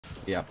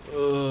Yeah.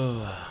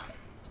 Ugh.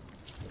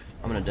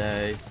 I'm gonna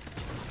die.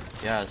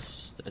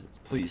 Yes.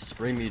 Please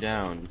spray me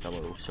down,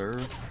 fellow sir.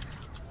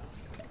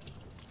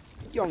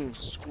 Young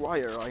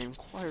squire, I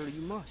inquire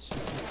you must.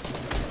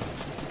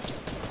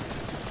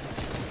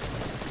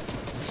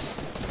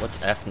 What's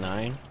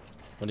F9?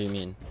 What do you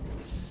mean?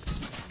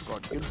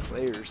 God, good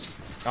players.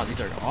 God,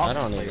 these are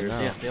awesome don't even players.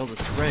 know. Yes, they able to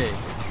spray.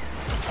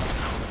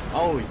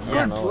 Oh, Good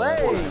yes.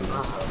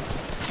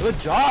 play! Good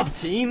job,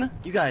 team.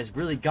 You guys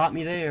really got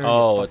me there.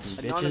 Oh, you it's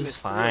fucking Anonymous bitches.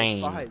 fine.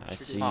 305 I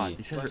should see. God,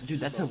 these guys are, dude,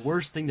 that's the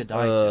worst thing to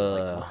die to.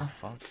 Like, what the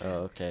fuck? Oh,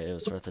 okay, it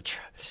was worth a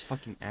try. Just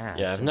fucking ass.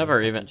 Yeah, I've and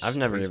never he even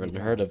fucking sprays me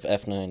heard down. of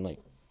F9 like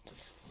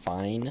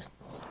fine.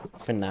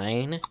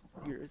 F9?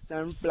 You're a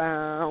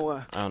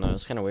sunflower. I don't know,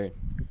 it's kind of weird.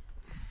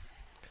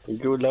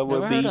 Your love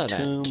Never would heard be of that.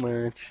 too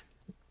much.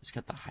 It's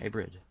got the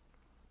hybrid.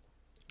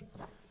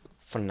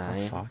 F9.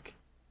 The fuck?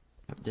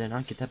 Did I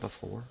not get that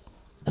before?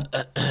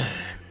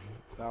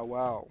 Wow,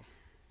 wow.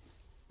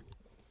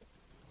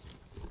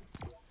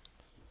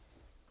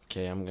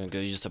 Okay, I'm gonna go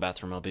use the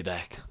bathroom. I'll be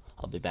back.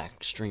 I'll be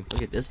back. Stream.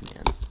 Look at this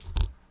man.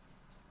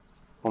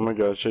 Oh my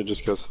gosh, I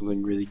just got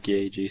something really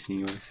gay, Jason.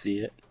 You want to see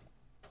it?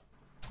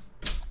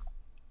 I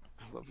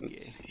love gay.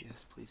 Let's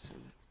Yes, please send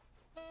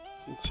it.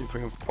 Let's see if I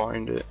can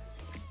find it.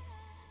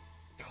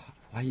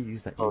 Why do you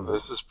use that? Oh, emote?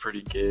 this is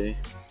pretty gay.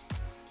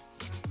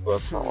 Well,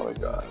 that's not what I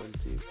got.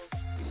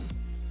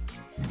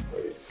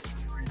 Wait.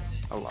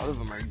 A lot of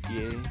them are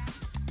gay.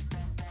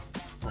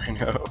 I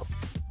know.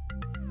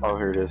 Oh,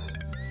 here it is.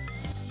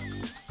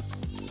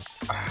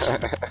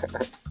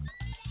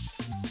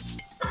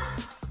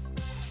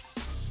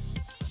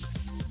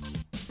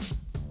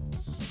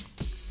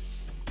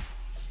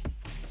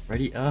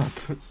 Ready up.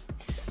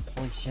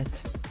 Holy shit.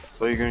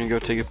 So you're gonna go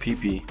take a pee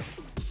pee.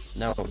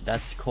 No,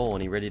 that's Cole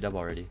and he readied up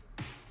already.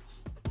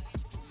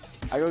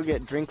 I go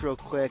get drink real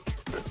quick.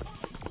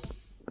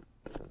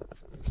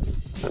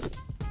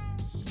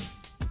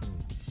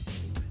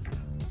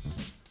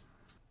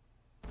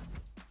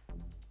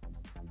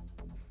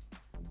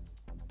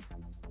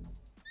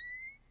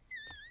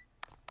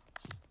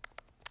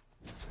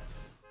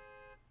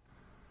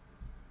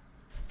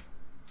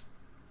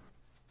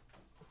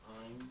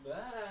 I'm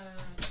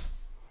back.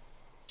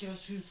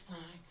 Guess who's back?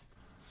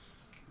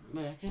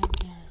 Back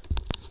again.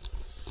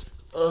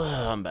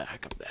 Ugh, I'm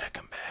back.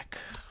 I'm back.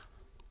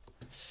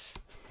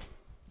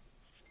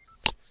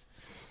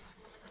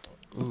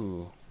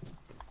 Ooh.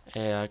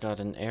 Hey, I got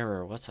an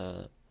error. What's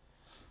up?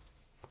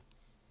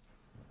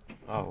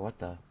 Oh, what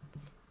the?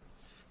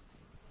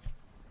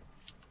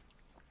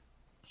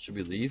 Should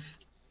we leave?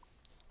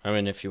 I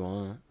mean, if you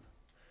want.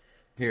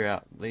 Here,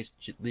 out. Leave,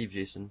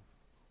 Jason.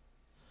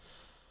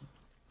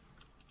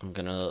 I'm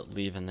gonna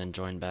leave and then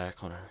join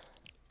back on her.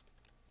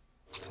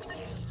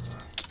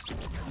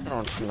 I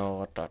don't know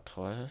what that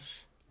was.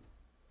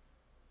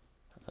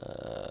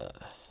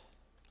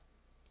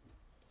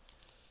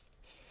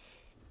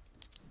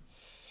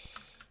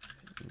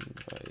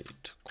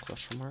 Invite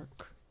question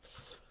mark.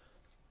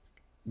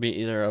 Me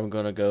either. I'm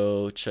gonna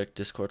go check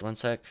Discord 1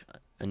 sec.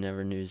 I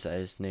never knew that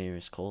his name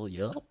is Cole.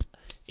 Yup,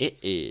 it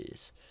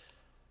is.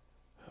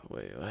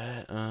 Wait,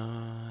 what?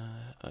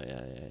 Oh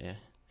yeah.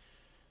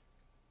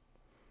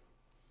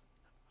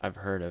 I've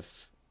heard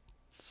of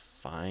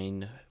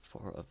Fine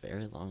for a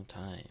very long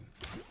time.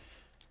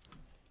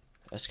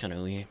 That's kind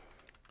of weird.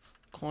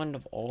 Kind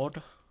of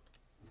odd.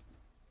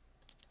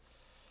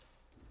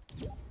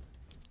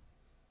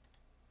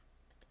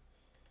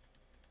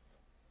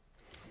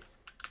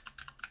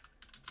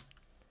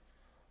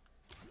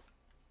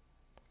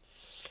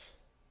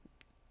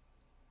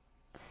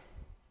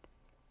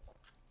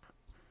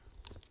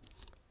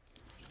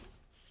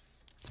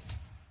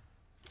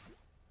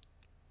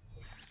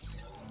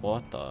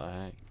 What the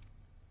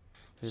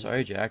heck?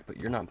 Sorry, Jack,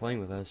 but you're not playing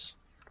with us.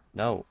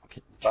 No.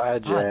 Bye,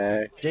 God,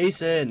 Jack.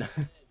 Jason!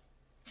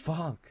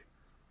 Fuck.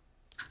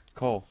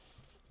 Cole,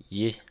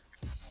 Yeah.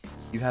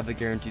 you have a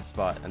guaranteed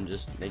spot.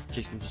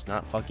 Jason's just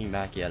not fucking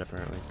back yet,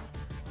 apparently.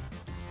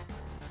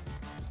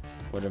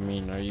 What do you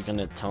mean? Are you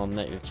gonna tell him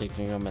that you're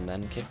kicking him and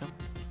then kick him?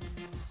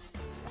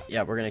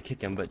 Yeah, we're gonna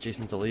kick him, but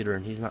Jason's the leader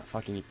and he's not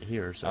fucking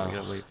here, so we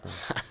gotta wait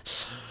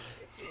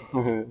for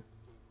him.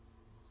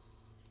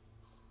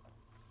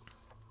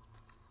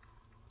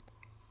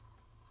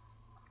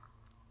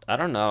 I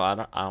don't know. I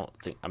don't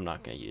think I'm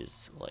not gonna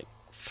use like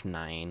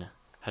F9.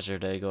 How's your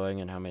day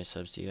going and how many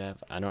subs do you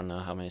have? I don't know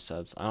how many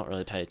subs. I don't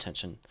really pay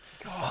attention.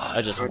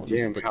 I just God want to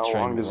damn, stick, how try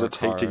long and does it work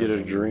take to get hard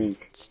a and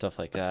drink? stuff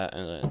like that,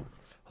 and then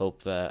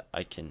hope that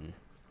I can.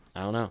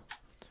 I don't know.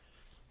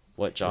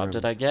 What job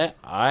did I get?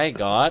 I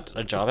got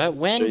a job at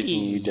Wendy's.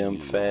 Jason, you dumb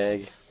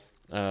fag.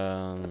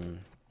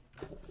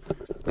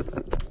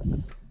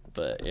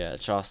 But yeah,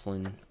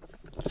 Jocelyn.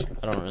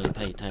 I don't really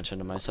pay attention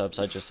to my subs.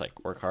 I just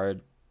like work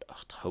hard.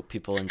 Hope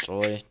people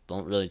enjoy.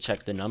 Don't really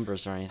check the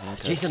numbers or anything.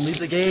 'Cause Jason, leave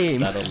the game!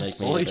 that'll make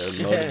me Holy either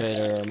shit.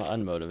 motivated or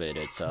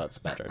unmotivated. So it's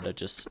better to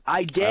just I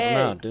I did.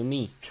 don't know, do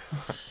me.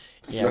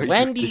 Yeah, No, you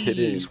Wendy's,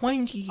 didn't.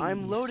 Wendy's.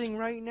 I'm loading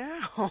right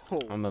now.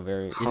 I'm a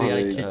very You gotta,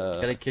 Holy-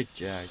 gotta kick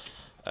Jack.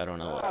 I don't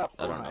know what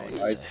to Bye.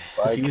 say.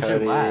 Cause he was here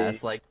Cuddy.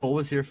 last. Like, Cole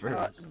was here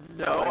first.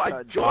 No, I I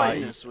thought joined.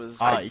 Jonas was.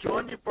 I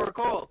Joined you for a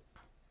call.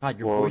 God,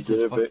 your Well, voice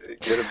is fucking.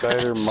 get a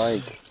better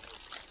mic.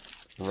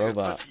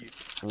 Robot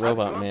I'm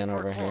robot joined man for a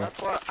over call, here.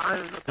 That's why I'm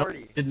in the No,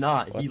 party. did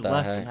not. What He the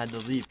left heck? and had to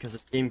leave because the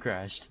game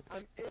crashed.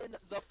 I'm in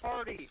the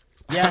party.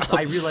 Yes,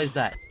 I realized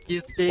that.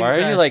 His game Why are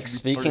you crashed like before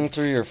speaking the-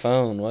 through your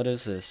phone? What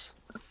is this?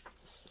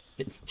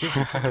 It's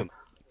Jason, kick him.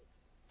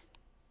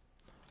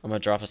 I'm gonna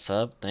drop a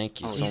sub.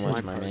 Thank you Oh, so he's much,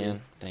 in my my party.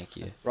 man. Thank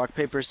you. Rock,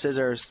 paper,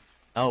 scissors.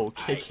 Oh,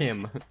 kick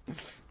him.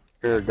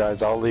 Here,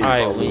 guys, I'll leave.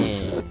 I I'll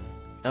leave. win.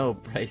 Oh,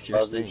 Bryce, you're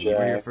Love you, saying you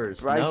were here Jack.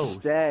 first. Bryce, No.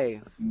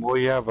 stay. Well,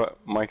 yeah, but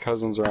my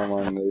cousins are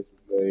online.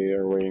 They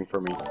are waiting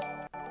for me.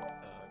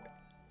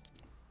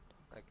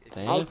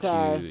 Thank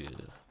Okay. you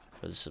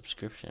for the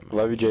subscription. my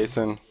Love you, man.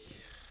 Jason.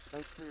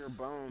 Thanks for your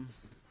bone.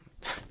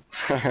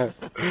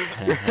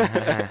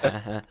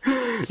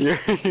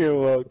 You're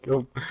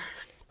welcome.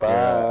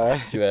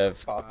 Bye. You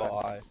have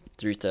Bye-bye.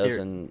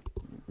 3,000.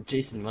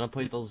 Jason, wanna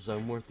play those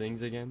Zone War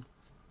things again?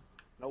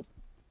 Nope.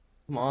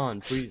 Come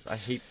on, please. I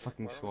hate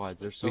fucking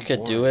squads. They're so We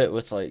could do boring. it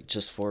with like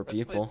just 4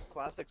 people.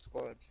 Classic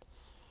squads.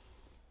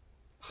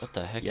 What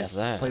the heck Yes, is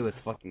let's that? play with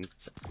fucking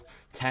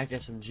TAC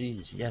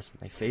SMGs. Yes,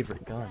 my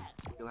favorite gun.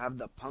 You'll have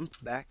the pump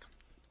back.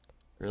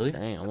 Really?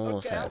 Dang, I'm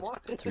almost Okay, I at want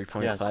it.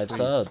 3.5 Yes, please.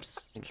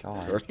 subs. Thank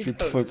God. Or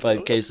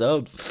 3.5k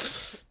subs.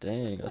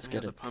 Dang, let's I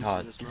get have the it. pumps in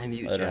God, this can I month.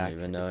 mute I don't Jack?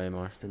 even know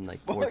anymore. It's been like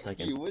 4 Fuck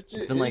seconds. you, what's your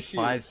It's been like issue?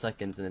 5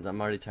 seconds and I'm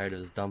already tired of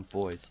his dumb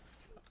voice.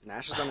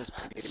 Nash is on his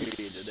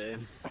period today.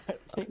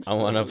 I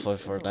want to play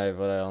Fortnite,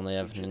 but I only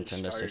have You should've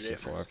Nintendo started it.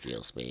 64.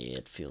 Feels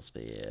bad. Feels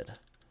bad.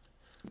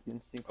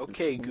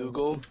 Okay,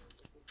 Google.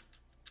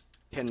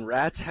 Can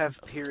rats have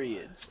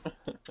periods?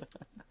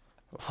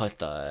 What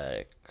the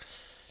heck?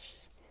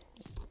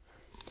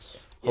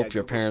 Yeah, Hope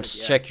your Google parents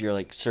said yeah. check your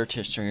like search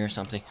history or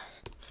something.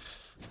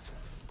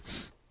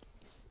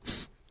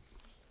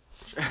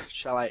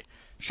 Shall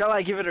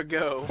I give it a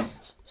go?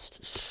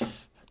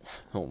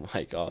 Oh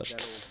my gosh.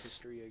 That old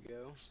history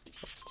ago.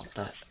 What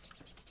the?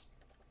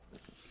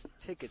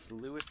 Tickets,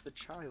 Lewis the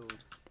Child.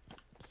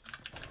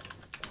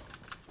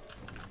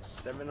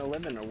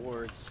 7-Eleven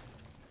awards.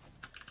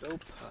 Go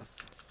Puff.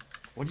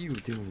 What are you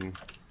doing?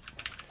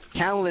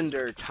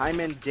 Calendar, time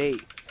and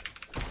date.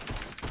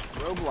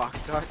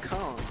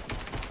 Roblox.com.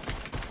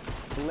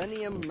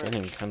 Millennium I'm merch.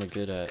 getting kind of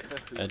good at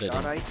editing.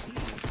 Kahoot.it.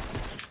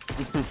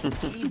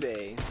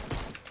 eBay.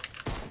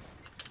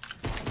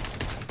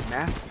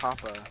 Math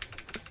Papa.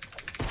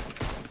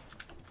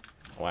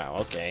 Wow.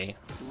 Okay.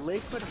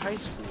 Lakewood High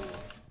School.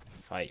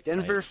 Fight.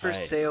 Denver fight, for fight.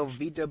 sale.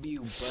 VW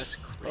bus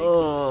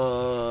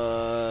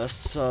Craigslist.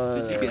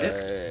 So. Did you get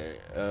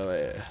it? Oh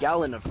wait.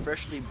 Gallon of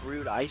freshly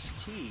brewed iced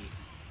tea.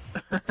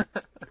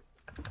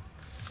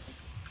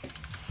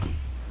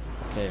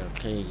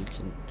 Okay. You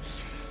can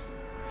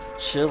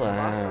chill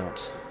Awesome out.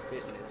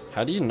 Fitness.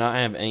 How do you not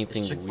have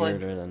anything Chick-fil-A?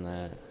 weirder than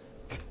that?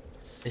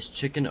 Is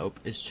chicken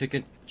open? Is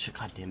chicken?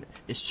 God damn it!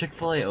 Is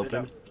Chick-fil-A Spit open?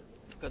 out.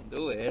 You can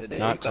do it. Today.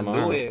 Not You can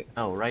tomorrow. do it.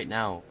 Oh, right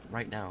now.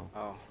 Right now.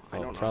 Oh, I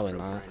Oh, don't know. probably if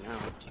they're open not. Right now.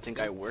 Do you think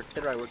I work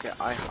there? I work at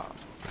IHOP.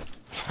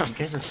 You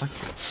guys are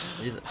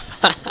fucking.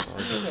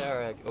 These- They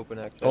are open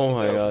actually. Oh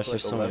my They're gosh, open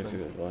there's till, so like, many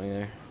 11. people going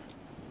there.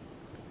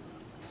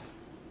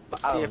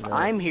 But I See, don't if know.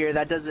 I'm here,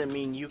 that doesn't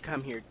mean you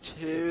come here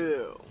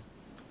too.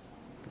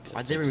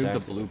 Why'd That's they remove the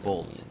exactly blue what that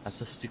bolt? means. That's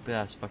a stupid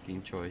ass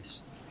fucking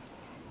choice.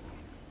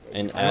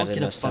 And I don't added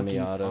get a a fucking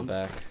semi-auto pump.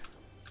 back.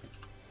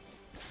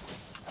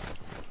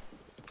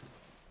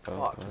 Oh,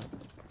 Fuck. what?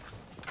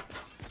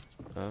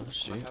 Oh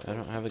shoot, I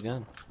don't have a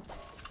gun.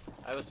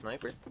 I have a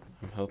sniper.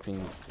 I'm hoping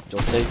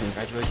you'll save me.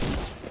 Congratulations.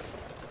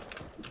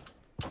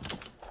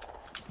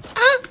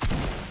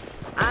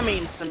 I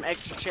mean, some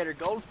extra cheddar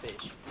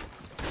goldfish.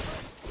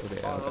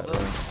 Okay, I Oh, got no.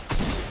 one.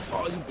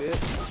 Oh, you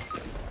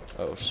bitch.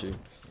 Oh shoot.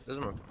 This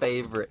is my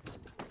favorite.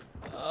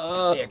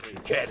 Extra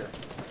cheddar.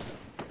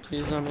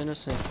 Please, I'm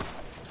innocent.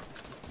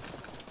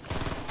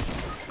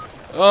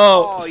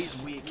 Oh, Oh! he's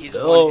weak. He's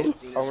No. one hit.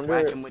 Xenos. I wonder-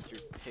 Whack him with your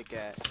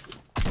pickaxe.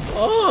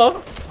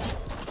 Oh!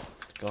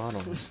 Got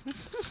him.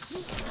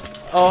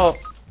 Oh!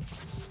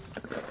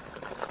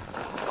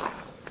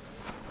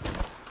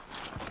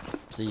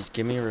 Please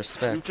give me You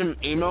respect. can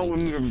emo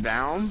when you're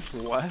down?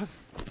 What?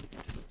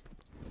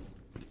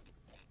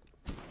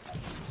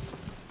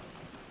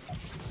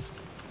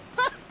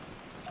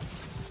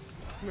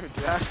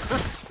 Jack.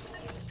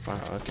 Wow,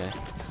 okay.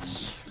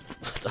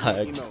 What the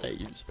heck did Emo. I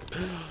use?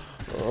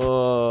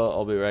 Oh,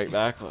 I'll be right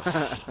back.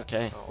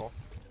 Okay. Oh.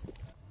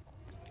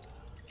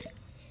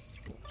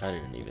 I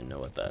don't even know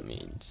what that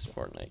means.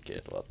 Fortnite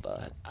kid, what the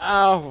heck?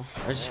 Ow!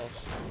 I just...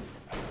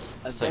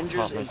 It's like Avengers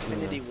pop my finger.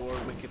 Infinity War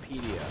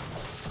Wikipedia.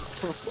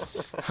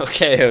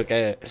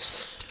 Okay.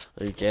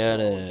 We get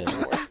it.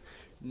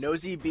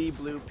 Nosy Bee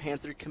Blue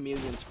Panther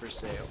Chameleons for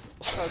sale.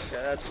 Okay,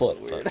 that's What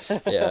weird.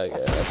 the... Yeah,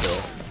 okay, that's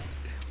it.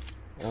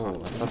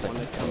 Oh, I thought On the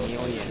that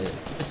chameleon. was it.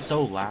 It's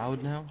so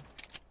loud now.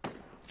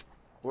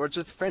 Words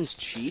with Friends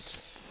cheat.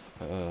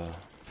 Oh,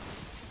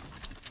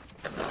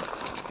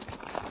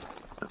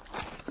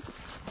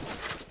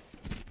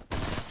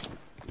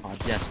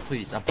 God, yes,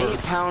 please. Up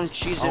 8-pound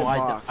cheese Oh,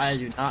 box. I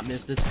do not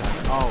miss this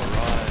guy. All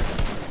right.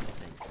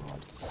 Thank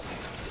God.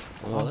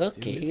 Well, Fuck,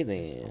 okay dude,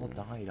 they all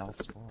then. died off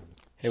spawn.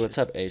 Hey, what's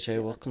up,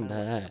 AJ? Welcome What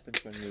back.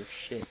 happens when you're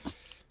shit?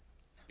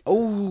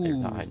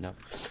 Oh, I know.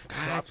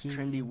 Top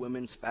trendy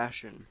women's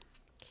fashion.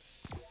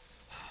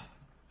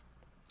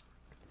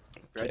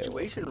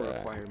 Graduation welcome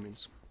back.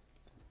 requirements.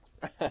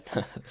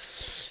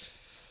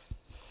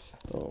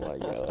 Oh my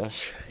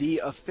gosh.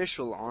 The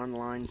official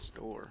online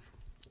store.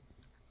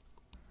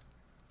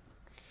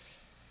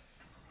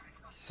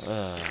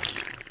 Yeah,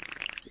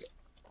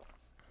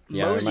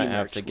 I Mosey might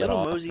have merch, to get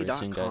off pretty soon,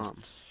 guys.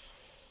 littlемosey.com.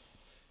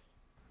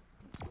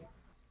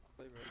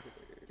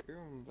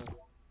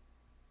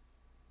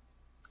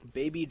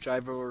 Baby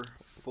Driver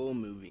full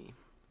movie.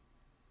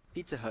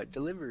 Pizza Hut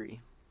delivery.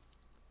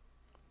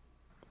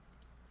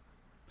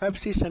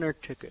 Pepsi Center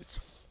tickets.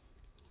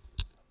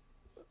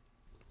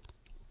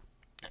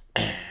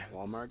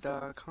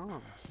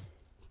 Walmart.com.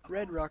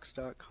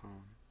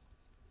 Redrocks.com.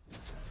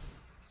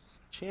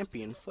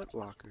 Champion Foot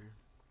Locker.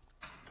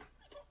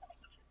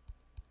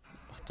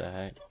 What the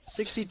heck?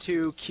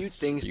 62 cute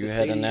things You to say to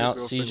heading your out,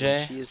 girlfriend CJ?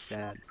 when she is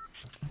sad.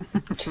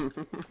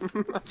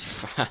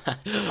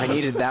 I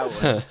needed that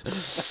one.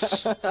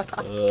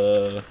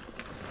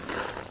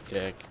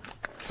 Okay.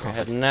 You're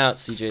heading out,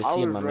 CJC, I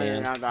was my running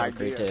man. out of Have a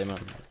great day, ideas. man.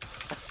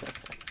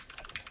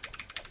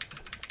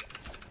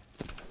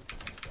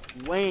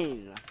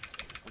 Wayne.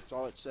 That's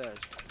all it says.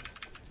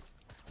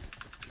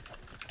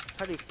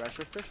 Petty Fresh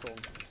official.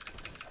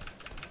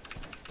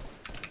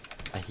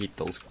 I hate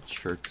those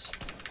shirts.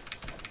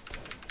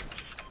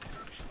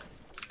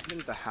 I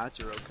think the hats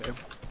are okay.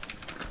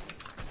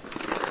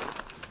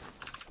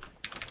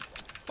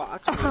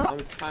 Fuck. I'm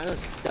trying to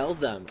sell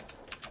them.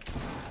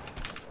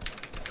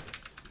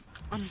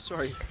 I'm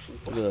sorry.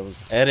 Look at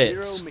those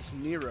edits.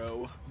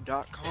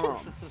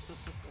 HeroMcNero.com.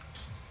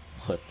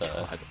 What the?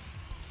 God.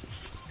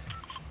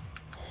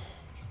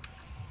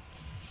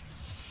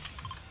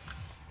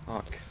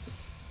 Fuck.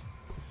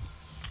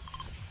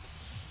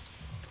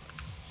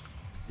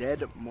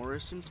 Zed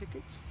Morrison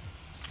tickets.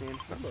 San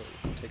Pablo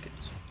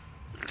tickets.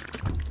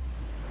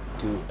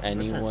 Do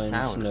anyone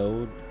sound?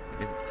 know?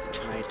 Is-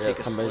 I Yeah, take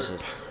a somebody's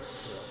slurp.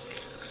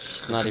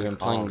 just not even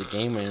playing the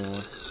game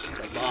anymore.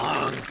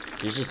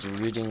 He's just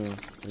reading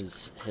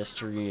his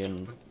history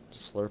and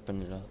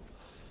slurping it up.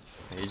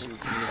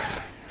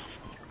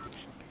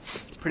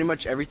 Pretty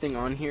much everything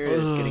on here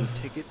is getting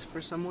tickets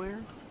for somewhere.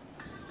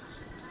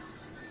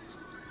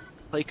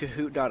 Play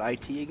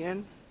Kahoot.it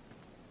again.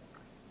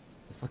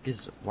 The fuck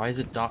is? Why is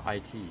it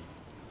 .it?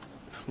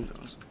 Who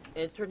knows?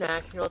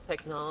 International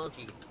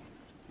technology.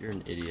 You're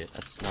an idiot.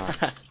 That's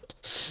not.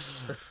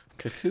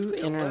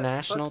 Kahoot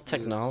International Fuck you.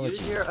 Technology.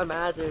 Use your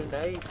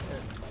imagination.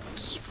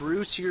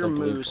 Spruce Your Don't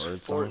believe Moose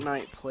words on it.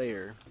 Fortnite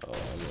player. Oh,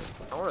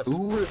 yeah. I want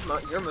to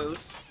spruce your moose.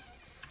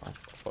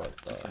 What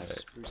the heck?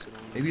 Spruce it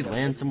on. Maybe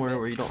land somewhere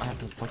where you don't have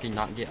to fucking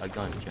not get a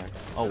gun, Jack.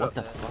 Oh, what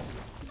the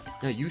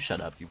fuck? No, you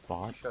shut up, you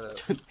bot. Shut up.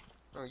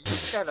 Oh, you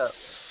shut up.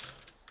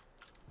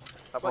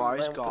 How about you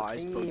Guys, land with the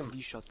guys, both team? of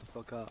you shut the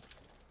fuck up.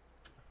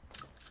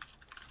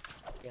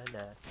 Yeah, nah.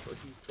 What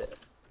you said.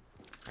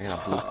 I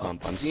got a blue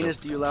pump. I'm so. Zenas,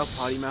 do you allow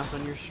potty mouth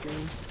on your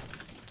stream?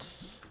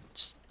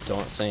 Just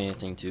don't say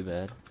anything too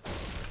bad.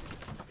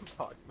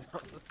 Talk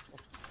about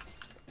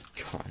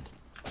God.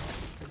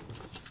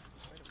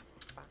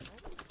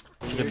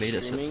 When Should've you're made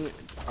it so- streaming,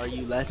 are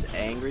you less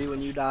angry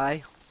when you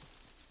die?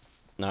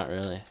 Not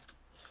really.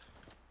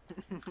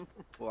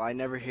 Well, I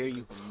never hear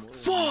you.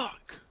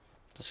 Fuck!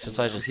 That's because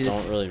I just He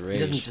don't really He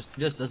rage.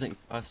 just doesn't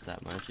fuss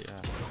that much. Yeah.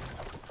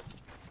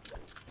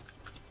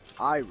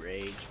 I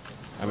rage.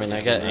 I mean,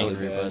 I get Really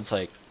angry, but bad. it's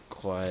like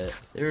quiet.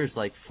 There's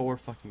like 4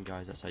 fucking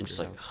guys I'm outside just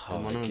your like, house, oh,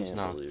 and one I of them's can't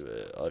not. believe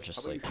it. I'll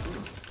just How like, about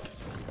you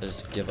I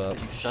just give up.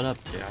 You shut up,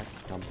 Jack.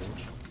 Dumb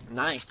bitch.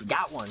 Nice, you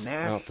got one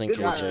there. I don't think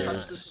Good AJ one.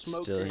 Touch the is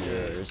smoke still grenade.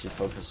 here. Or is he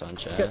focused on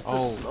chat? Get the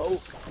Oh.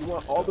 smoke. You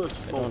want all the I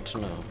smoke.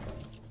 don't know.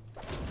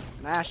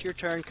 Nash, your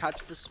turn.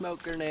 Catch the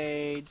smoke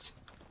grenades.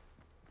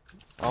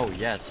 Oh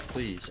yes,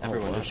 please. Oh,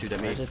 Everyone, what? don't shoot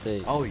at Why me. did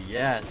they? Oh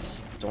yes.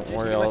 Don't Did you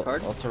worry, give me my I'll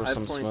card? throw I have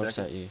some 20 smokes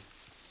seconds. at you.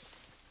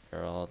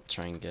 Or I'll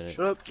try and get it.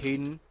 Shut up,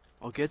 Caden.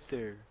 I'll get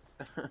there.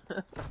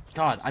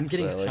 God, I'm So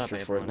getting I shut like up your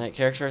by everyone. Fortnite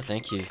character.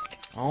 Thank you.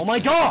 Oh my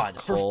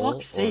God! For Cole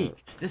fuck's or-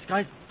 sake, this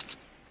guy's.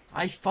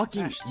 I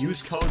fucking Ash,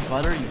 use jeez. code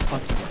butter. You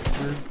fucking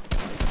bastard.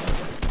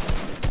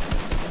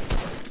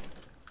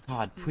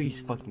 God,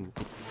 please fucking.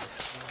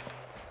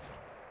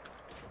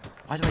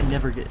 Why do I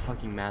never get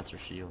fucking Master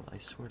Shield? I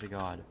swear to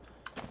God.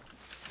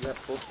 You got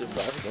full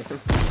survival.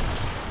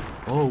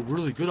 Oh,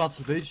 really good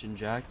observation,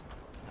 Jack.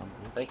 Dumb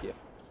bitch. Thank you.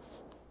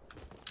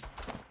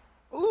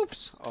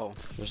 Oops. Oh.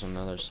 There's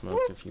another smoke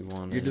if you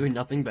want. You're it. doing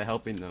nothing but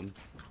helping them.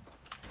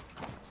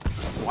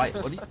 Why?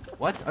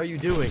 What are you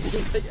doing? You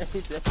didn't say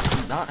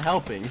anything. Not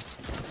helping.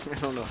 I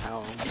don't know how.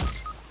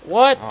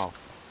 What? Oh,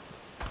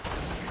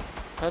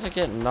 How'd I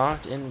get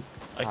knocked in?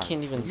 I God.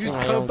 can't even Use see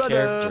my code own butter.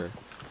 character.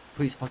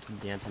 please fucking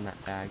dance on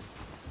that bag.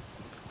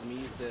 Let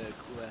me use the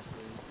cool ass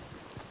things.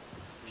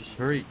 Just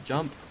hurry,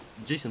 jump.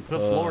 Jason, put a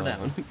floor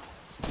down.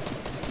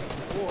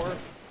 Floor.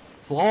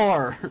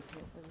 Floor!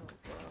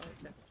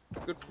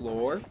 Good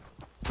floor.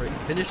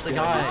 Finish the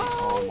guy!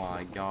 Oh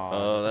my god.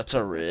 Oh, that's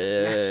a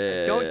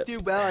rip. Don't do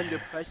well under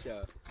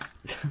pressure.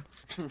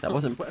 That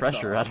wasn't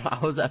pressure. How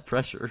was that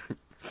pressure?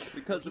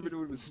 Because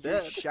everyone was You're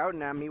dead.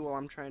 shouting at me while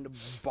I'm trying to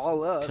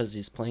ball up. Because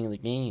he's playing the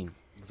game.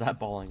 Was that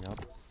balling up?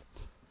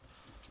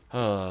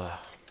 I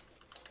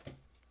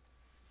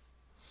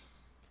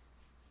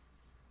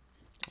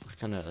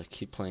gonna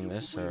keep playing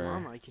this Wait, or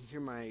Mom, I can hear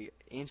my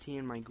auntie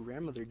and my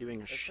grandmother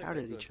doing a shout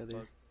at each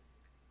other.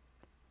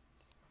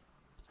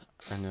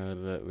 I know,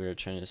 but we were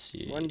trying to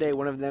see. One day,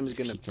 one of them is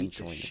gonna He can beat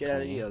the join the shit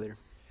out of the clan. other.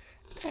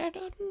 I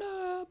don't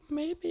know.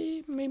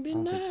 Maybe I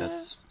don't not. think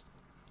that's.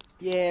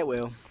 Yeah, it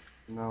will.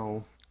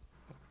 No.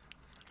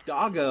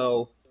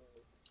 Doggo.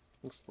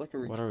 Looks like a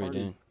What are we retarded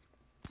doing?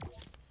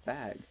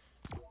 Bag.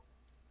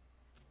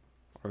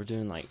 Are we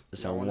doing like I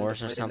Zone wanted to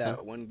Wars or play something?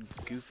 That one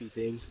goofy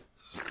thing.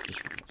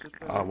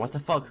 What the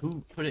fuck?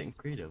 Who put it in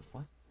creative?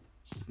 What?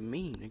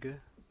 Me, nigga.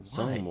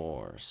 Zone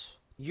Wars.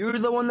 You're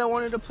the one that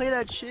wanted to play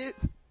that shit.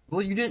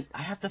 Well, you didn't.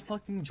 I have to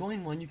fucking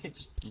join one. You can't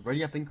just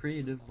ready up in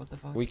creative. What the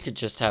fuck? We could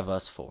just have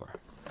us four.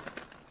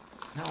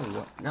 No.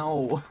 What?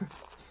 No.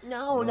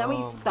 No, then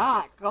we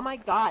suck. Oh my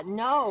god,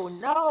 no,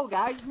 no,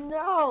 guys,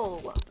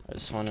 no. I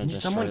just want to Can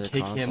destroy someone the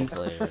kick console him?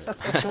 player.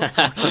 That's so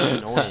fucking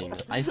annoying.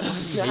 I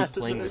fucking hate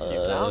playing with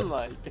you. Sound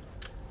like.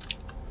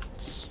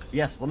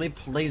 Yes, let me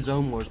play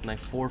Zone Wars with my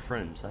 4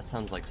 friends. That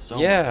sounds like so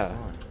Yeah.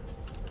 much fun.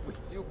 With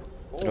you.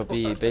 It'll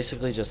be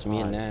basically just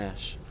me and God.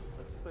 Nash.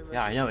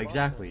 Yeah, I know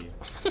exactly.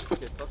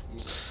 Okay, fuck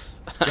you.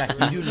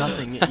 Yeah, you do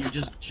nothing. You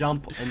just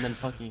jump and then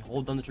fucking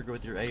hold down the trigger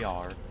with your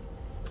AR.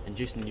 And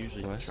Jason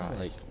usually Why,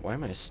 tries. why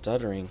am I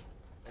stuttering?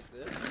 Like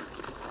this.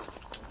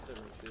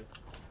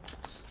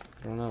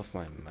 I don't know if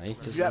my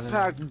mic is loud.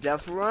 Jetpack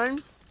Death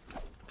Run.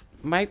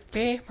 My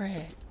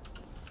favorite.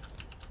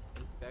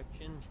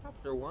 Infection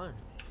Chapter 1.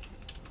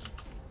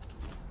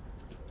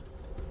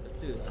 Let's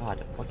do that.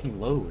 God, fucking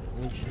load.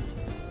 Holy shit.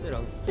 You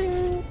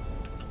know.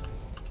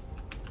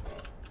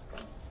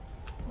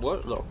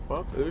 What the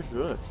fuck is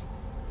this?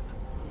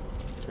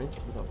 Drink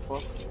the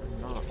fuck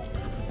or not?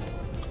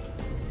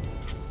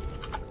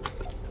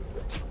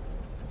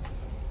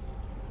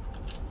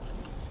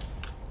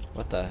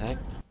 What the heck?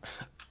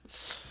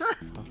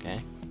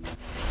 Okay.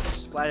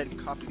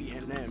 Splatted copy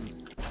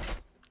NM.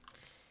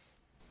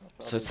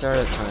 So is there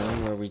a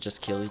time where we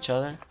just kill each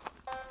other?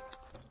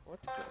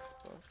 What the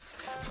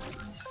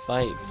fuck?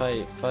 Fight,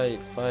 fight, fight,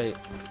 fight.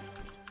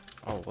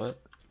 Oh, what?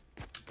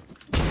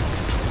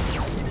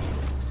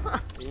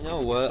 You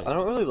know what? I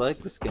don't really like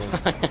this game.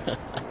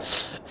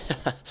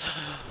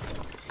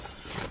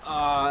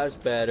 Ah, it's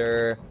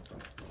better.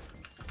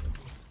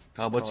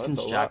 God, what Oh, skin's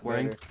that's a Jack lot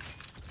wearing? better.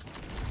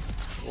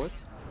 What?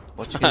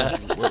 What skin?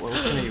 what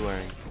skin are you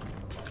wearing?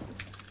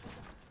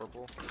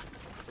 Purple.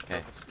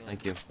 Okay,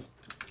 thank you.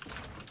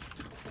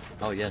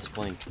 Oh yes,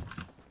 Blink.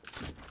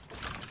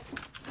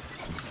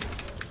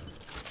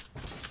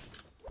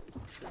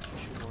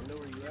 Should wonder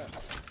where you at.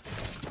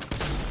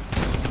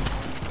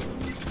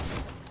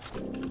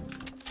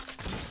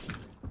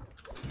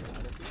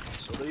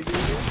 So what are you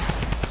doing here?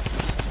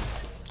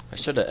 I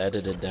should have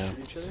edited down.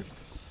 Shoot each other?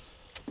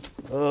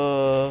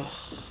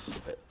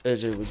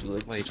 AJ, would you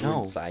like Wait, to no.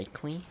 join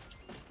cycling?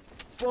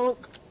 Funk.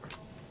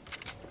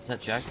 Is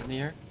that Jack in the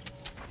air?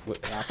 What?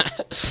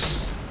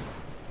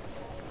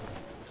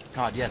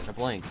 God, yes, a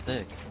Blink.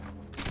 Thick.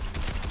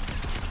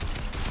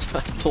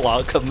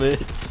 Block him in.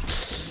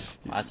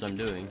 That's what I'm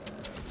doing.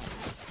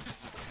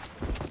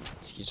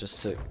 He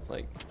just took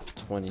like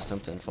 20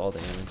 something fall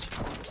damage.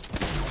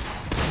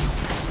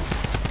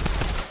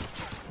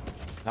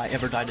 If I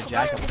ever die to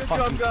Jack, I'm Fire with a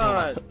fucking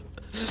drum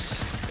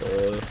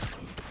kill gun!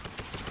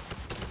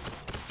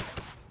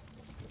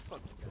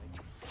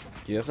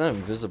 You have that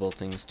invisible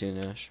things too,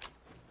 Nash.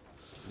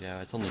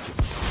 Yeah, it's only two.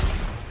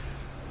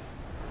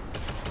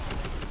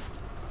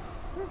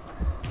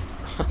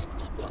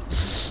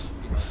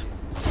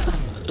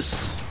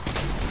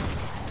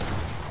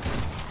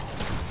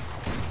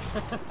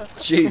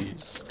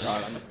 Jeez.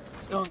 God, I'm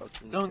so Dunk,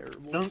 fucking dunk,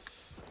 terrible. dunk.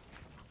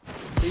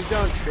 Please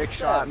don't trick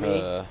shot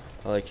me. I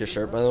like your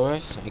shirt, by the way.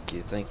 Thank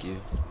you, thank you.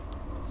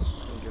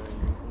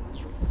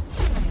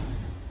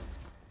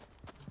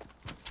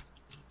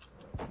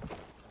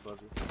 Love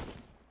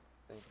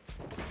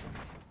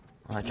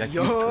you. Jack,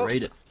 Yo.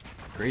 you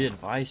great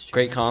advice. Jack.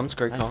 Great comms,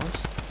 great Nice.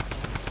 comms.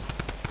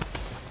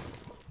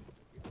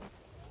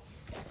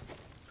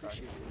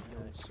 Appreciate it,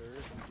 young sir.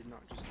 You did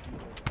not just do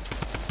that.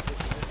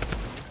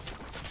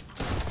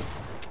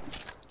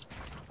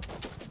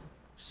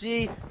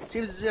 See,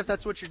 seems as if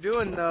that's what you're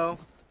doing, though.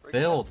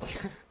 Build.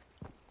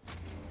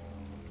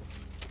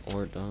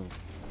 Or don't.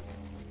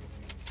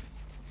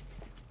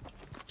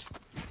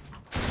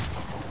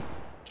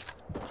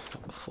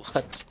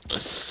 What?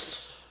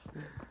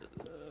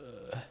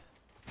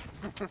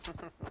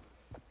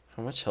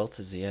 How much health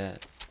is he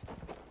at?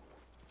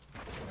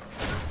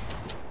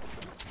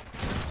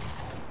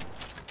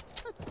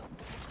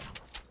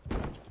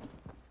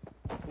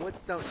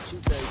 Woods don't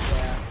shoot very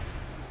fast.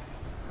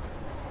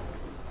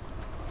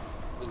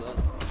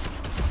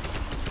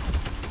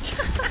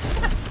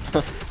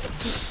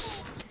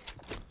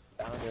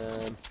 Found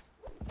him.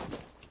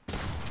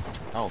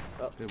 Oh,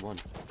 good one.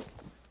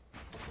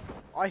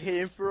 I hit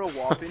him for a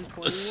whopping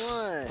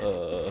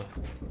 21.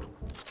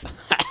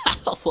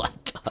 What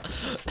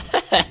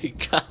the heck?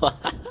 Come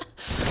on.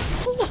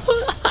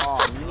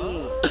 Aw, me.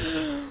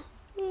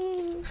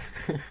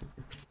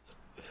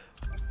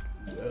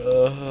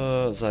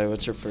 Zai,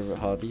 what's your favorite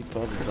hobby?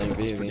 Probably playing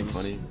That's video pretty games.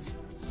 funny.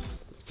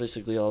 That's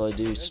basically all I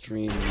do.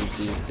 Stream,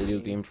 YouTube, video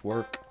games,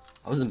 work.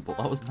 I was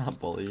not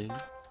bullying.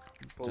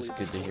 Just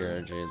good to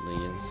hear RJ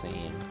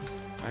insane.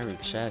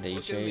 Pirate chat,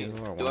 AJ,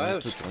 you are Do I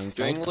have wanted to join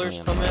stranglers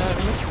Side coming at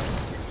me?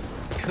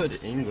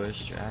 Good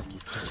English, Jack. You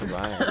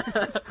Survive.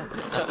 the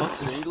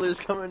fuck's a Stranglers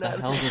coming the at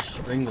me? hell's a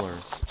strangler?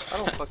 I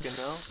don't fucking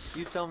know.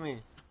 You tell me.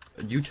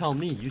 You tell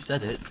me. You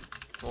said it.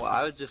 Well,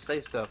 I would just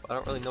say stuff. I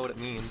don't really know what it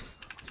means.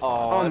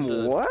 Oh,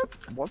 What?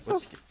 What the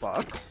What's-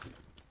 fuck?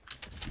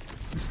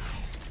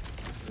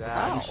 that.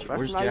 Wow,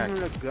 Where's that's not Jack?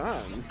 even a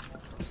gun.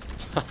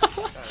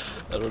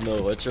 I don't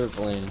know what you're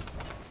playing.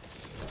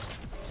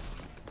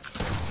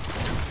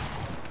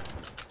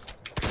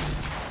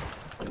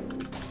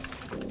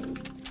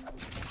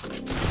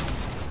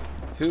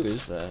 Who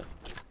is that?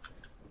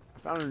 I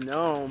found a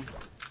gnome.